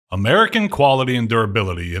American quality and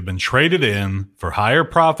durability have been traded in for higher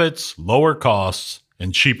profits, lower costs,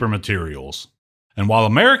 and cheaper materials. And while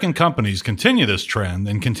American companies continue this trend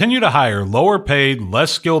and continue to hire lower paid,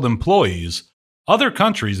 less skilled employees, other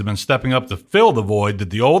countries have been stepping up to fill the void that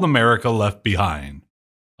the old America left behind.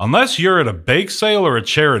 Unless you're at a bake sale or a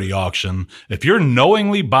charity auction, if you're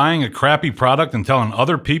knowingly buying a crappy product and telling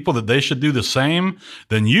other people that they should do the same,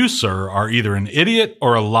 then you, sir, are either an idiot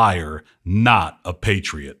or a liar, not a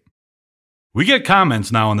patriot. We get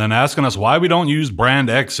comments now and then asking us why we don't use brand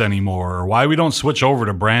X anymore or why we don't switch over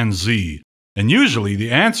to brand Z. And usually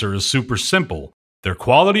the answer is super simple. Their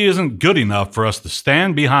quality isn't good enough for us to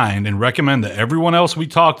stand behind and recommend to everyone else we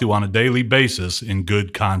talk to on a daily basis in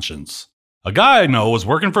good conscience. A guy I know was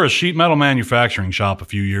working for a sheet metal manufacturing shop a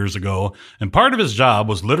few years ago, and part of his job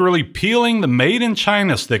was literally peeling the Made in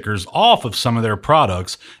China stickers off of some of their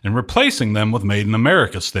products and replacing them with Made in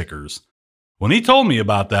America stickers. When he told me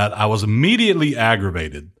about that, I was immediately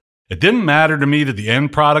aggravated. It didn't matter to me that the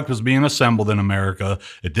end product was being assembled in America.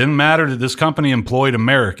 It didn't matter that this company employed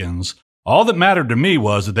Americans. All that mattered to me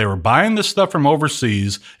was that they were buying this stuff from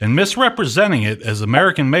overseas and misrepresenting it as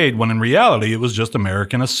American made when in reality it was just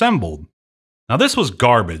American assembled. Now this was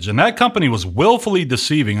garbage, and that company was willfully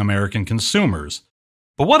deceiving American consumers.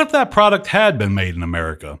 But what if that product had been made in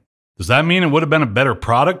America? Does that mean it would have been a better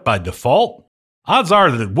product by default? Odds are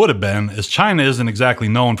that it would have been, as China isn't exactly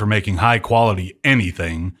known for making high quality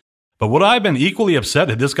anything. But would I have been equally upset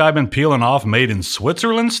had this guy been peeling off Made in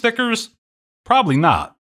Switzerland stickers? Probably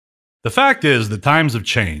not. The fact is that times have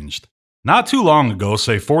changed. Not too long ago,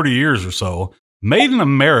 say 40 years or so, Made in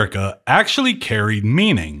America actually carried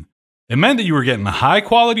meaning. It meant that you were getting a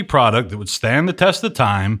high-quality product that would stand the test of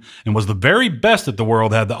time and was the very best that the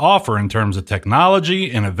world had to offer in terms of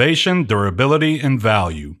technology, innovation, durability, and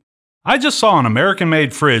value. I just saw an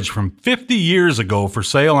American-made fridge from 50 years ago for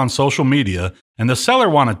sale on social media, and the seller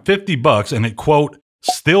wanted $50 and it, quote,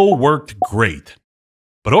 still worked great.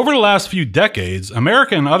 But over the last few decades,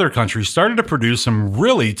 America and other countries started to produce some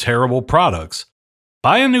really terrible products.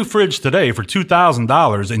 Buy a new fridge today for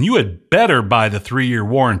 $2,000 and you had better buy the 3-year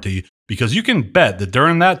warranty, because you can bet that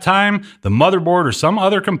during that time, the motherboard or some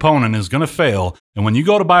other component is going to fail, and when you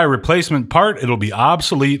go to buy a replacement part, it'll be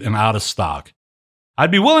obsolete and out of stock.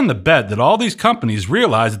 I'd be willing to bet that all these companies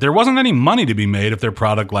realized that there wasn't any money to be made if their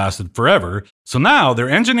product lasted forever, so now they're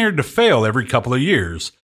engineered to fail every couple of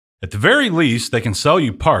years. At the very least, they can sell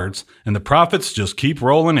you parts, and the profits just keep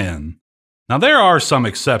rolling in. Now there are some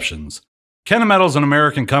exceptions. Kennametal's an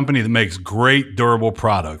American company that makes great durable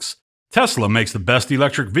products. Tesla makes the best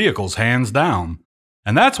electric vehicles, hands down.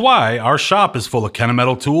 And that's why our shop is full of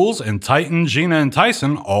Kennametal tools, and Titan, Gina, and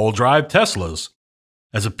Tyson all drive Teslas.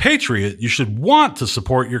 As a patriot, you should want to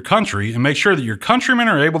support your country and make sure that your countrymen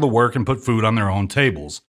are able to work and put food on their own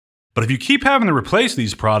tables. But if you keep having to replace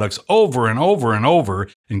these products over and over and over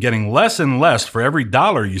and getting less and less for every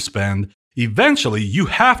dollar you spend, eventually you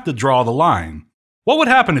have to draw the line. What would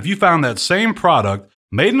happen if you found that same product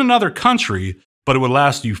made in another country, but it would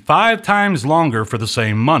last you 5 times longer for the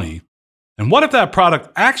same money? And what if that product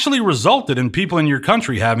actually resulted in people in your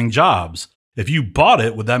country having jobs? If you bought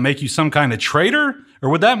it, would that make you some kind of traitor, or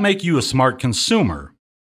would that make you a smart consumer?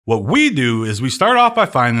 What we do is we start off by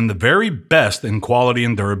finding the very best in quality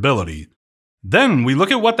and durability. Then we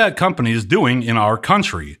look at what that company is doing in our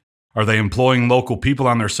country. Are they employing local people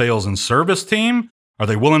on their sales and service team? Are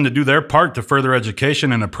they willing to do their part to further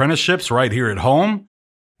education and apprenticeships right here at home?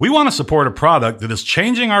 We want to support a product that is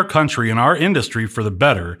changing our country and our industry for the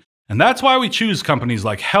better, and that's why we choose companies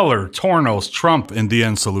like Heller, Tornos, Trump, and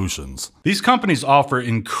DN Solutions. These companies offer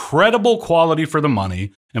incredible quality for the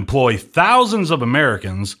money, employ thousands of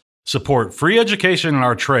Americans, support free education in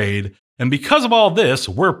our trade, and because of all this,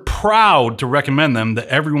 we're proud to recommend them to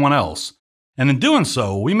everyone else. And in doing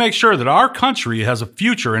so, we make sure that our country has a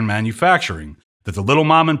future in manufacturing, that the little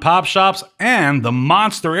mom and pop shops and the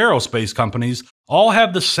monster aerospace companies all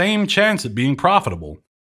have the same chance at being profitable.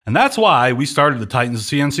 And that's why we started the Titans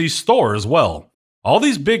CNC store as well. All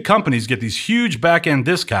these big companies get these huge back-end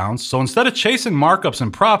discounts, so instead of chasing markups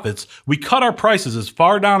and profits, we cut our prices as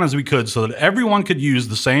far down as we could so that everyone could use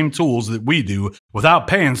the same tools that we do without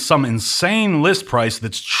paying some insane list price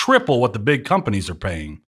that's triple what the big companies are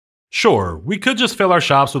paying. Sure, we could just fill our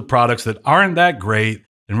shops with products that aren't that great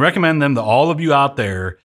and recommend them to all of you out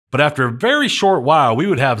there, but after a very short while, we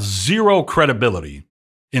would have zero credibility.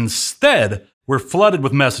 Instead, we're flooded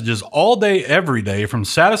with messages all day, every day from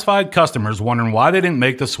satisfied customers wondering why they didn't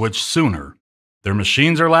make the switch sooner. Their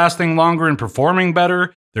machines are lasting longer and performing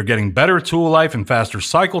better, they're getting better tool life and faster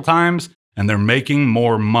cycle times, and they're making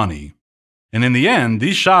more money. And in the end,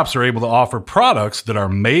 these shops are able to offer products that are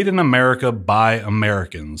made in America by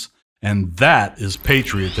Americans. And that is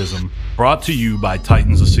patriotism, brought to you by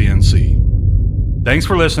Titans of CNC. Thanks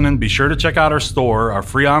for listening. Be sure to check out our store, our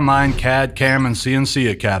free online CAD, CAM, and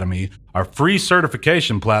CNC Academy, our free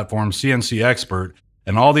certification platform, CNC Expert,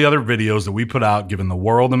 and all the other videos that we put out giving the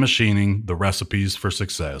world of machining the recipes for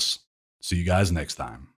success. See you guys next time.